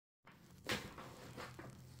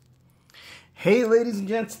Hey ladies and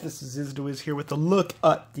gents, this is Izdoiz here with a look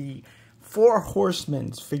at the Four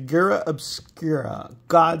Horsemen's Figura Obscura,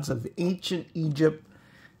 Gods of Ancient Egypt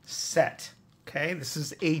set. Okay, this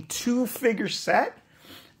is a two-figure set.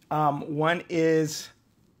 One is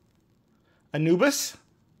Anubis,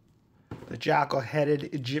 the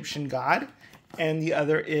jackal-headed Egyptian god, and the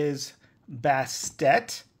other is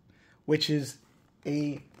Bastet, which is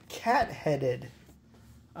a cat-headed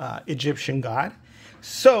Egyptian god.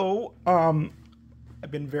 So, I've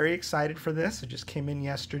been very excited for this. It just came in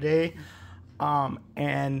yesterday.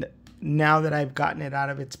 And now that I've gotten it out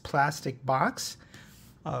of its plastic box,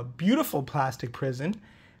 a beautiful plastic prison,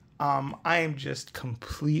 I am just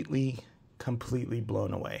completely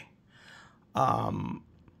blown away.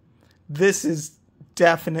 This is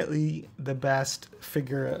definitely the best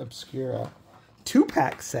Figura Obscura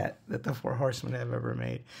 2-pack set that the Four Horsemen have ever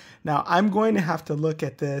made. Now, I'm going to have to look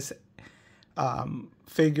at this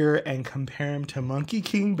figure and compare him to Monkey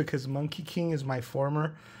King, because Monkey King is my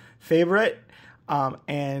former favorite,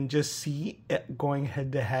 and just see it going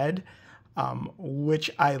head to head,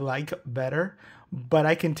 which I like better. But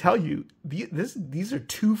I can tell you, these are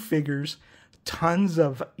two figures, tons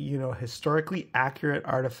of historically accurate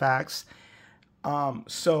artifacts.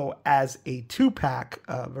 So as a 2-pack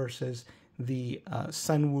versus the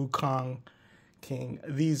Sun Wukong King,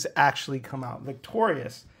 these actually come out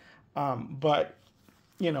victorious. But,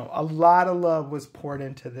 a lot of love was poured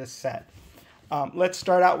into this set. Let's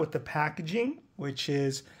start out with the packaging, which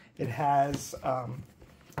is, it has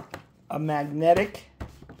a magnetic,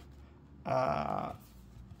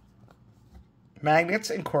 magnets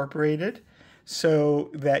incorporated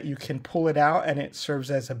so that you can pull it out and it serves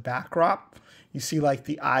as a backdrop. You see like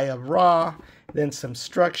the Eye of Ra, then some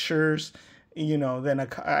structures. Then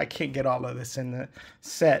I can't get all of this in the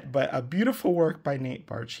set, but a beautiful work by Nate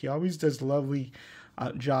Barch. He always does a lovely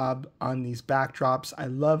job on these backdrops. I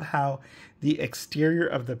love how the exterior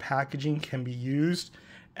of the packaging can be used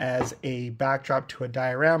as a backdrop to a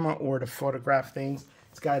diorama or to photograph things.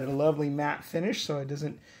 It's got a lovely matte finish, so it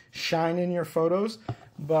doesn't shine in your photos.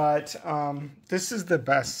 But this is the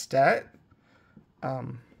Bastet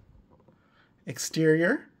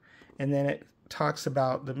exterior, and then it talks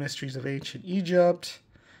about the mysteries of ancient Egypt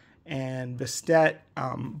and Bastet,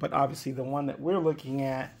 but obviously the one that we're looking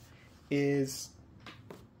at is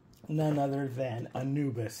none other than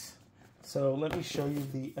Anubis. So let me show you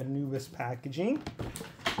the Anubis packaging.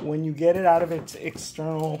 When you get it out of its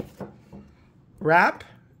external wrap,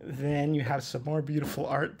 then you have some more beautiful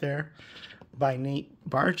art there by Nate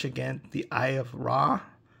Barch. Again, the Eye of Ra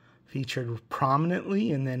featured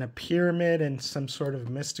prominently, and then a pyramid and some sort of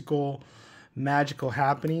mystical magical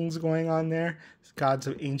happenings going on there. It's Gods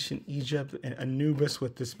of Ancient Egypt and Anubis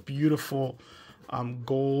with this beautiful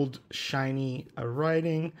gold shiny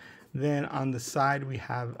writing. Then on the side we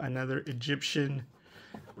have another Egyptian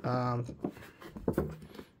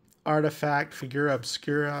artifact, Figura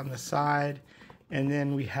Obscura, on the side. And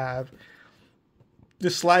then we have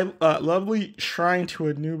this lovely shrine to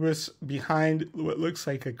Anubis behind what looks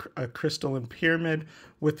like a crystalline pyramid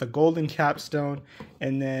with a golden capstone,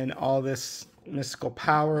 and then all this mystical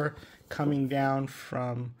power coming down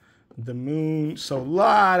from the moon. So a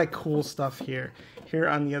lot of cool stuff here. Here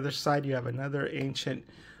on the other side, you have another ancient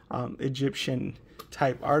Egyptian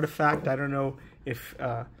type artifact. I don't know if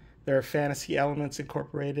there are fantasy elements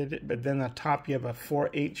incorporated, but then on top you have a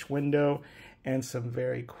 4H window and some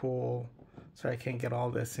very cool. Sorry, I can't get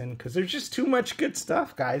all this in because there's just too much good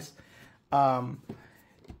stuff, guys.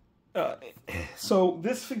 So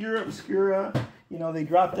this Figura Obscura, they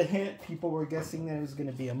dropped a hint. People were guessing that it was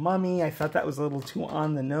going to be a mummy. I thought that was a little too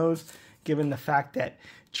on the nose, given the fact that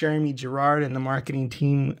Jeremy Gerard and the marketing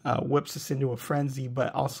team whips us into a frenzy,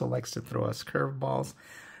 but also likes to throw us curveballs.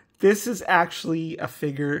 This is actually a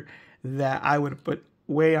figure that I would put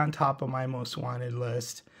way on top of my most wanted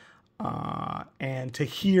list. And to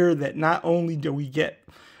hear that not only do we get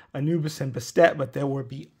Anubis and Bastet, but there will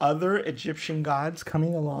be other Egyptian gods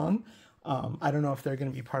coming along. I don't know if they're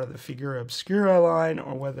going to be part of the Figura Obscura line,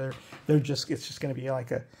 or whether it's just going to be like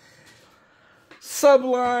a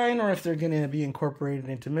subline, or if they're going to be incorporated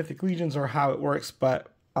into Mythic Legions, or how it works. But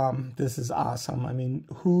this is awesome. I mean,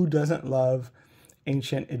 who doesn't love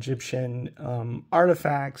ancient Egyptian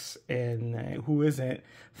artifacts, and who isn't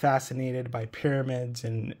fascinated by pyramids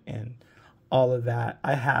and all of that?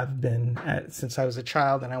 I have been since I was a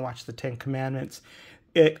child, and I watched the 10 Commandments.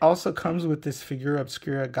 It also comes with this Figura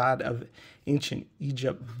Obscura God of Ancient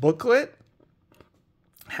Egypt booklet.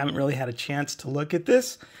 Haven't really had a chance to look at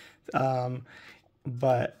this,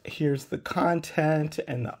 but here's the content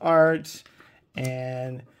and the art,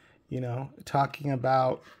 and talking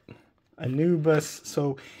about Anubis.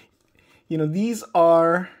 So, you know, these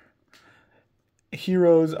are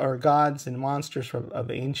heroes or gods and monsters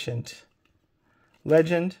of ancient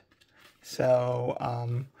legend. So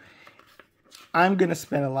I'm going to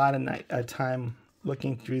spend a lot of time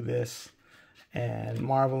looking through this and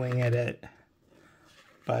marveling at it.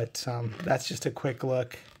 But that's just a quick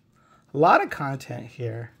look. A lot of content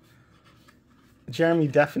here. Jeremy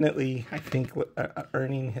definitely, I think,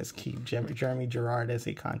 earning his keep. Jeremy Gerard as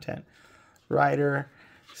a content writer.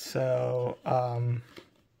 So,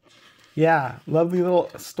 yeah, lovely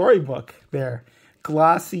little storybook there.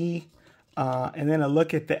 Glossy. And then a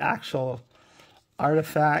look at the actual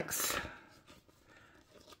artifacts.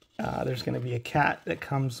 There's going to be a cat that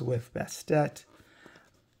comes with Bastet.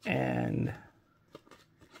 And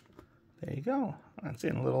there you go. That's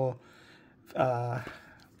in a little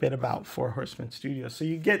bit about Four Horsemen Studios. So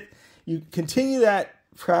you continue that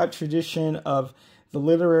proud tradition of the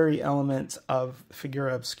literary elements of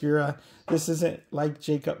Figura Obscura. This isn't like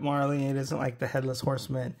Jacob Marley. It isn't like the Headless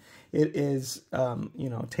Horseman. It is, you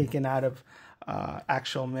know, taken out of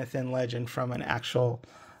actual myth and legend from an actual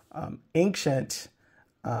ancient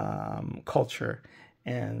culture.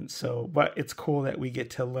 And so, but it's cool that we get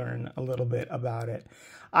to learn a little bit about it.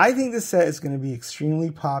 I think this set is going to be extremely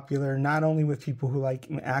popular, not only with people who like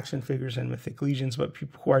action figures and mythic legions, but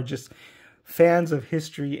people who are just fans of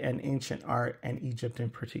history and ancient art, and Egypt in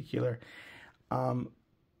particular.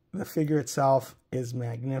 The figure itself is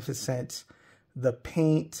magnificent. The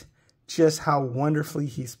paint, just how wonderfully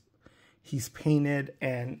he's painted,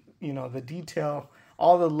 and you know, the detail,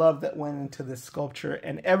 all the love that went into this sculpture,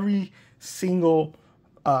 and every single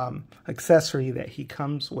accessory that he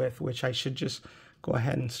comes with, which I should just go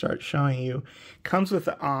ahead and start showing you, comes with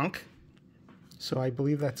the Ankh. So I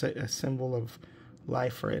believe that's a symbol of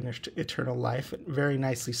life or eternal life. Very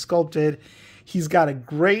nicely sculpted. He's got a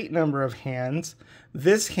great number of hands.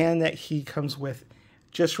 This hand that he comes with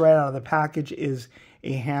just right out of the package is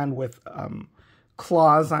a hand with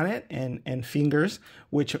claws on it and fingers,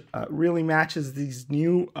 which really matches these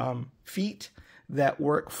new feet that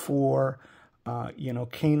work for you know,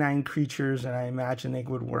 canine creatures, and I imagine they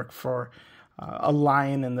would work for a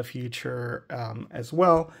lion in the future as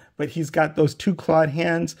well. But he's got those two clawed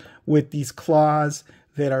hands with these claws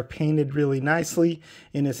that are painted really nicely.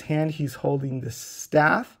 In his hand, he's holding this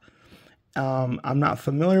staff. I'm not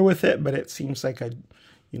familiar with it, but it seems like a,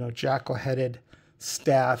 you know, jackal-headed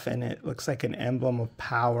staff, and it looks like an emblem of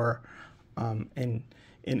power in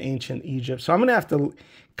ancient Egypt. So I'm gonna have to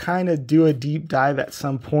kind of do a deep dive at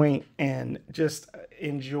some point and just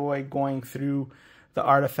enjoy going through the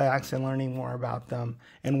artifacts and learning more about them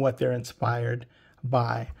and what they're inspired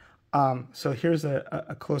by. So here's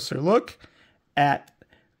a closer look at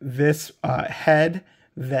this head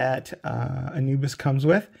that Anubis comes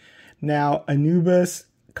with. Now, Anubis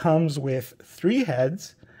comes with 3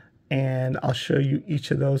 heads, and I'll show you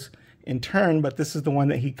each of those in turn, but this is the one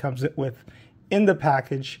that he comes with in the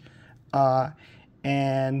package.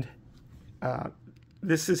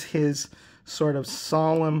 This is his sort of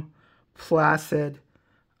solemn, placid,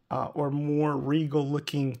 or more regal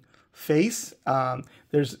looking face.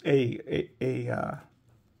 There's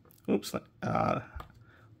oops,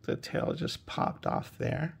 the tail just popped off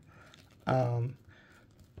there.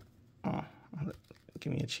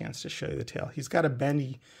 Give me a chance to show you the tail. He's got a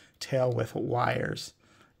bendy tail with wires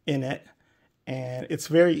in it, and it's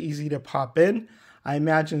very easy to pop in. I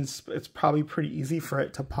imagine it's probably pretty easy for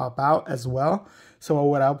it to pop out as well. So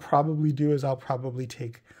what I'll probably do is I'll probably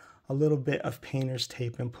take a little bit of painter's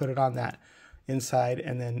tape and put it on that inside,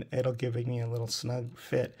 and then it'll give me a little snug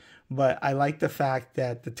fit. But I like the fact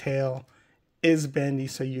that the tail is bendy,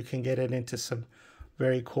 so you can get it into some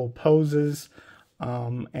very cool poses.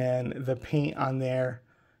 And the paint on there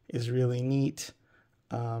is really neat.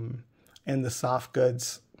 And the soft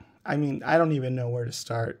goods, I mean, I don't even know where to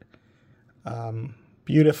start.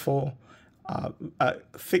 Beautiful,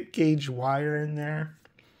 thick gauge wire in there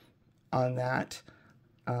on that.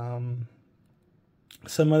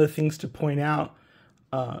 Some other things to point out,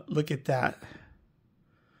 look at that.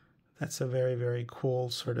 That's a very, very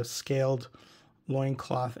cool sort of scaled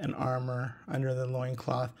loincloth and armor under the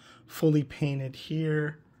loincloth, fully painted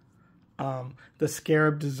here. The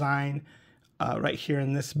scarab design right here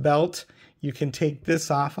in this belt. You can take this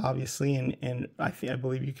off, obviously, and I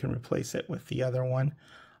believe you can replace it with the other one.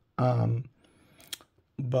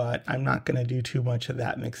 But I'm not going to do too much of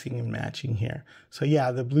that mixing and matching here. So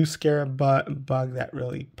yeah, the blue scarab bug, that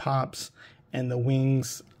really pops, and the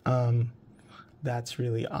wings, that's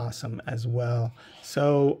really awesome as well.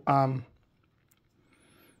 So, and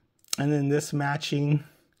then this matching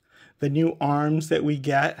the new arms that we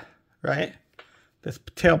get right? This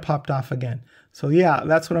tail popped off again. So yeah,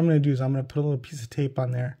 that's what I'm going to do is I'm going to put a little piece of tape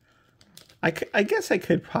on there. I guess I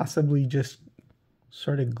could possibly just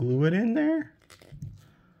sort of glue it in there.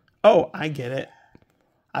 Oh, I get it.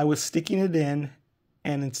 I was sticking it in,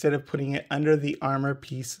 and instead of putting it under the armor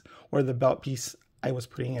piece or the belt piece, I was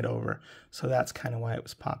putting it over. So that's kind of why it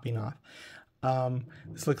was popping off.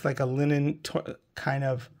 This looks like a linen kind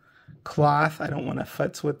of cloth. I don't want to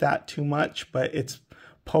futz with that too much, but it's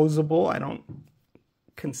posable. I don't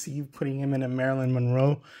conceive putting him in a Marilyn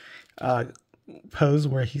Monroe pose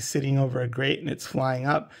where he's sitting over a grate and it's flying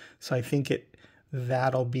up. So I think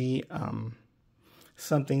that'll be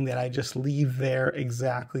something that I just leave there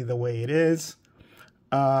exactly the way it is.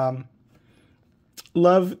 Love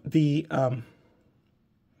the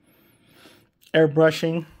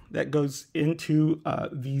airbrushing that goes into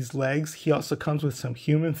these legs. He also comes with some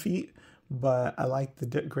human feet, but I like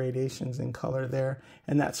the gradations in color there,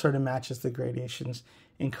 and that sort of matches the gradations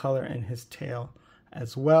in color in his tail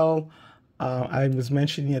as well. I was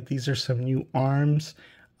mentioning that these are some new arms.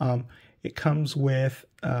 It comes with,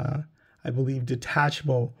 I believe,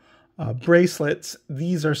 detachable bracelets.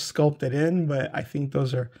 These are sculpted in, but I think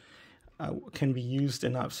those are can be used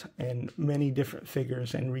in many different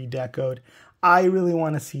figures and redecoed. I really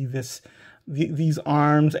want to see these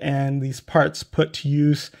arms and these parts put to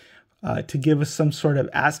use to give us some sort of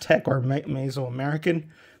Aztec or Mesoamerican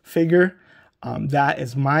figure. That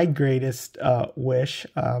is my greatest wish.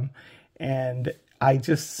 And I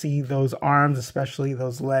just see those arms, especially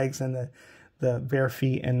those legs and the bare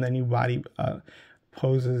feet and the new body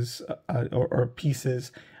poses or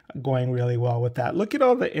pieces going really well with that. Look at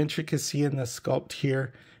all the intricacy in the sculpt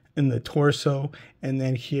here in the torso and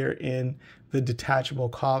then here in the detachable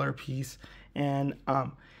collar piece. And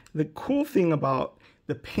the cool thing about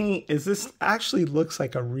the paint is this actually looks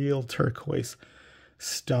like a real turquoise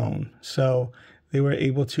stone. So they were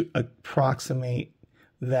able to approximate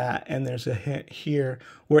that, and there's a hint here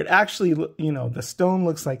where it actually, the stone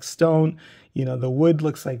looks like stone, the wood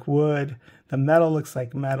looks like wood, the metal looks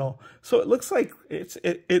like metal, so it looks like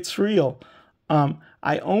it's real.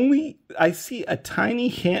 I see a tiny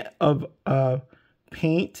hint of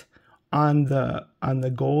paint on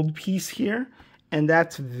the gold piece here, and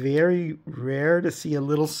that's very rare to see a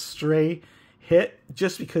little stray hit,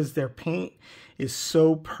 just because their paint is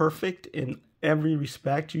so perfect in every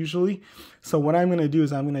respect usually. So what I'm going to do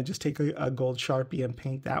is I'm going to just take a gold Sharpie and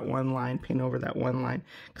paint that one line, paint over that one line,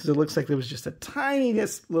 because it looks like there was just a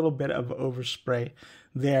tiniest little bit of overspray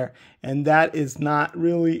there. And that is not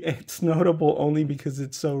really, it's notable only because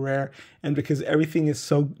it's so rare and because everything is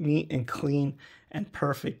so neat and clean and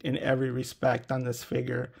perfect in every respect on this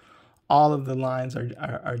figure. All of the lines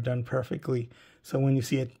are done perfectly. So when you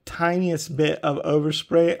see a tiniest bit of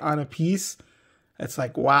overspray on a piece, it's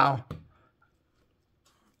like, wow.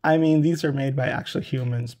 I mean, these are made by actual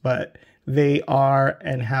humans, but they are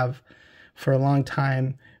and have for a long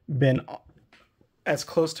time been as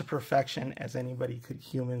close to perfection as anybody could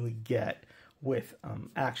humanly get with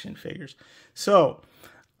action figures. So,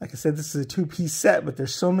 like I said, this is a two-piece set, but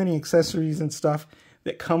there's so many accessories and stuff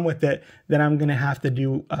that come with it that I'm going to have to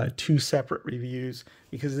do two separate reviews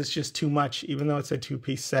because it's just too much, even though it's a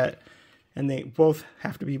two-piece set. And they both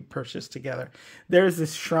have to be purchased together. There's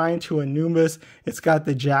this shrine to Anubis. It's got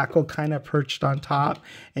the jackal kind of perched on top,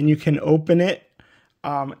 and you can open it.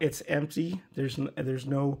 It's empty. There's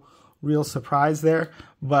no real surprise there,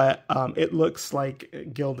 but it looks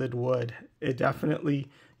like gilded wood. It definitely,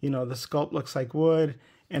 the sculpt looks like wood,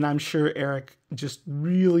 and I'm sure Eric just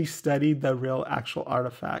really studied the real actual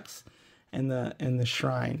artifacts in the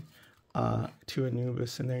shrine to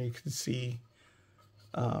Anubis. And there you can see.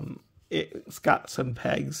 It's got some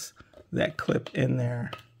pegs that clip in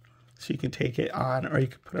there, so you can take it on or you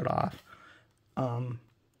can put it off.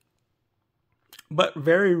 But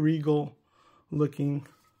very regal looking,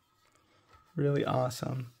 really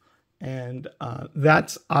awesome. And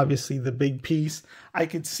that's obviously the big piece. I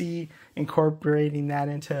could see incorporating that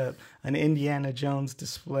into an Indiana Jones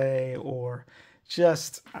display or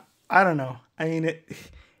just, I don't know. I mean,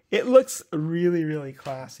 it looks really, really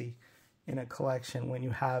classy in a collection when you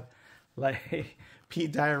have like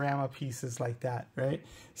diorama pieces like that, right?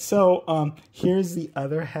 So here's the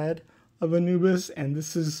other head of Anubis, and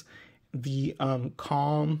this is the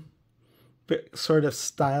calm, sort of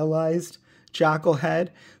stylized jackal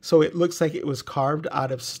head. So it looks like it was carved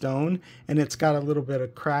out of stone, and it's got a little bit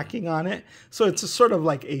of cracking on it. So it's a sort of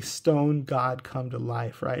like a stone god come to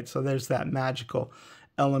life, right? So there's that magical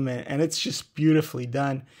element, and it's just beautifully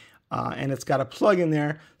done. And it's got a plug in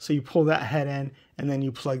there, so you pull that head in, and then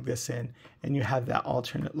you plug this in, and you have that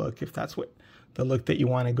alternate look if that's what the look that you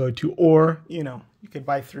want to go to. Or, you know, you could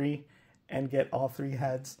buy 3 and get all 3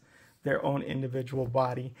 heads their own individual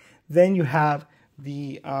body. Then you have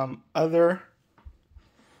the other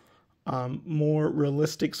more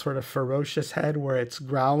realistic sort of ferocious head where it's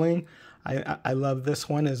growling. I love this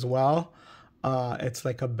one as well. It's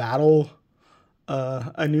like a battle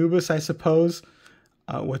Anubis, I suppose,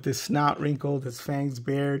 with his snout wrinkled, his fangs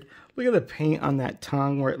bared. Look at the paint on that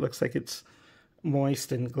tongue where it looks like it's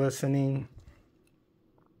moist and glistening.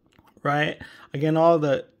 Right? Again,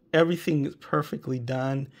 everything is perfectly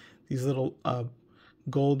done. These little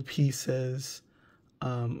gold pieces,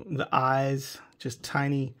 the eyes, just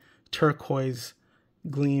tiny turquoise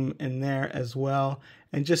gleam in there as well.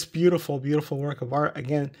 And just beautiful, beautiful work of art.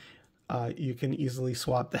 Again, you can easily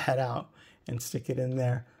swap the head out and stick it in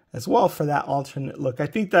there as well for that alternate look. I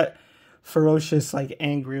think that ferocious, like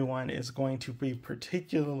angry one is going to be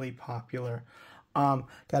particularly popular.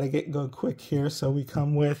 Gotta go quick here. So we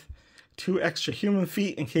come with 2 extra human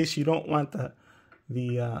feet in case you don't want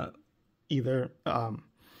the either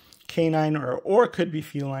canine or it could be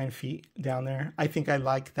feline feet down there. I think I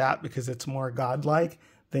like that because it's more godlike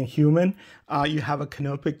than human. You have a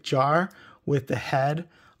canopic jar with the head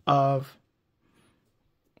of,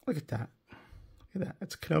 look at that. Look at that.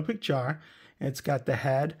 It's a canopic jar, and it's got the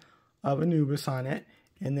head of Anubis on it.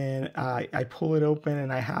 And then I pull it open,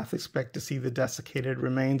 and I half expect to see the desiccated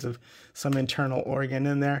remains of some internal organ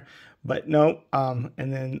in there. But no, and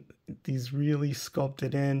then these really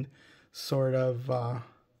sculpted in sort of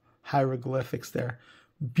hieroglyphics there.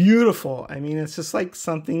 Beautiful. I mean, it's just like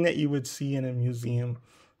something that you would see in a museum,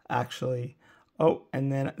 actually. Oh,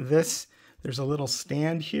 and then this, there's a little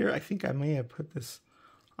stand here. I think I may have put this,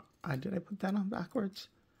 did I put that on backwards?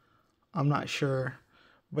 I'm not sure,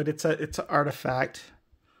 but it's an artifact.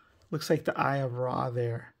 Looks like the Eye of Ra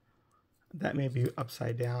there. That may be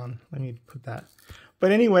upside down. Let me put that.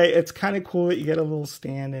 But anyway, it's kind of cool that you get a little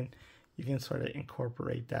stand and you can sort of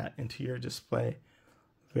incorporate that into your display.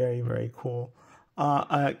 Very, very cool.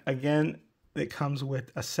 Again, it comes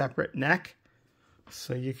with a separate neck,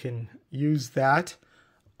 so you can use that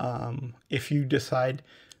if you decide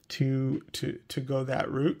to go that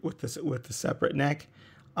route with the separate neck.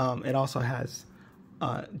 It also has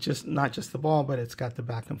not just the ball, but it's got the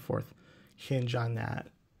back and forth hinge on that.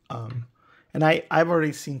 And I've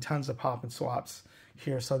already seen tons of pop and swaps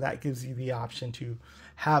here, so that gives you the option to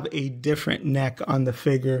have a different neck on the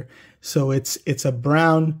figure. So it's a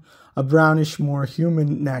brownish, more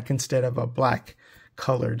human neck instead of a black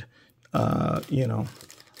colored,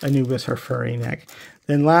 Anubis or furry neck.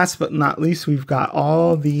 Then last but not least, we've got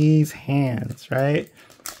all these hands, right?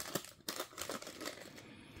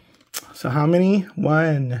 So how many?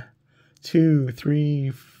 1, 2, 3,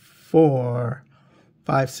 4,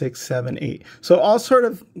 5, 6, 7, 8. So all sort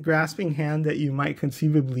of grasping hand that you might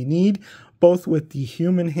conceivably need, both with the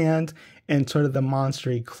human hand and sort of the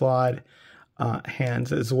monstery clawed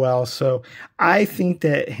hands as well. So I think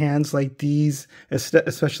that hands like these,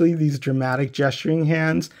 especially these dramatic gesturing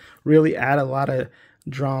hands, really add a lot of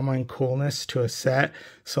drama and coolness to a set.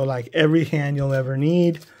 So like every hand you'll ever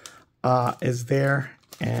need is there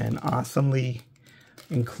and awesomely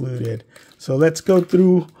included. So let's go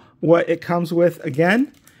through what it comes with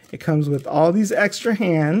again. It comes with all these extra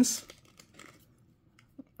hands,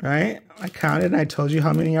 right? I counted and I told you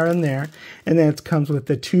how many are in there. And then it comes with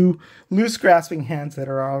the 2 loose grasping hands that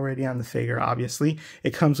are already on the figure, obviously.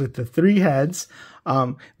 It comes with the 3 heads,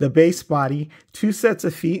 the base body, 2 sets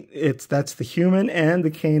of feet. That's the human and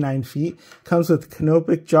the canine feet. Comes with the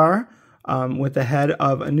canopic jar with the head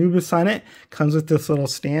of Anubis on it. Comes with this little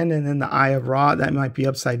stand and then the Eye of Ra. That might be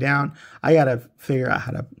upside down. I got to figure out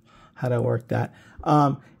how to work that.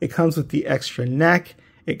 It comes with the extra neck.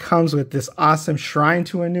 It comes with this awesome shrine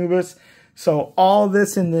to Anubis. So all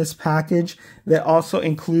this in this package that also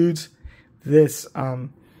includes this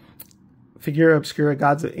Figura Obscura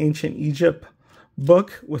Gods of Ancient Egypt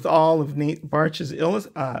book with all of Nate Barch's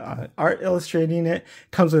art illustrating it.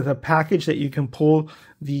 Comes with a package that you can pull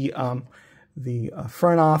the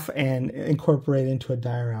front off and incorporate into a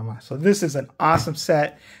diorama. So this is an awesome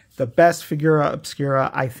set. The best Figura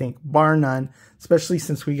Obscura, I think, bar none, especially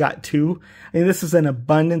since we got 2. I mean, this is an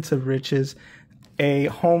abundance of riches, a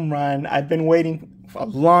home run. I've been waiting for a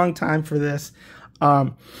long time for this.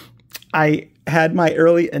 I had my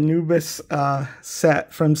early Anubis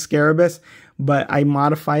set from Scarabus, but I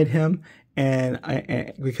modified him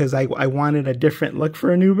because I wanted a different look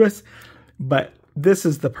for Anubis. But this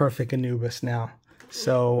is the perfect Anubis now.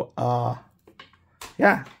 So,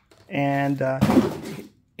 yeah. And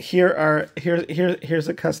here's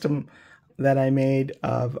a custom that I made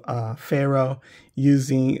of Pharaoh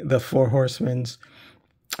using the Four Horsemen's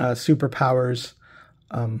superpowers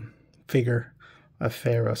figure of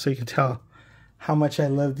Pharaoh. So you can tell how much I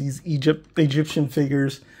love these Egyptian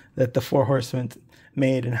figures that the Four Horsemen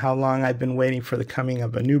made, and how long I've been waiting for the coming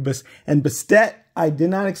of Anubis. And Bastet, I did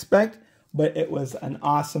not expect, but it was an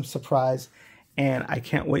awesome surprise, and I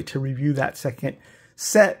can't wait to review that second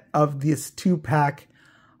set of this 2-pack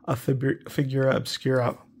of Figura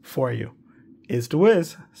Obscura for you. Is the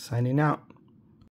Wiz, signing out.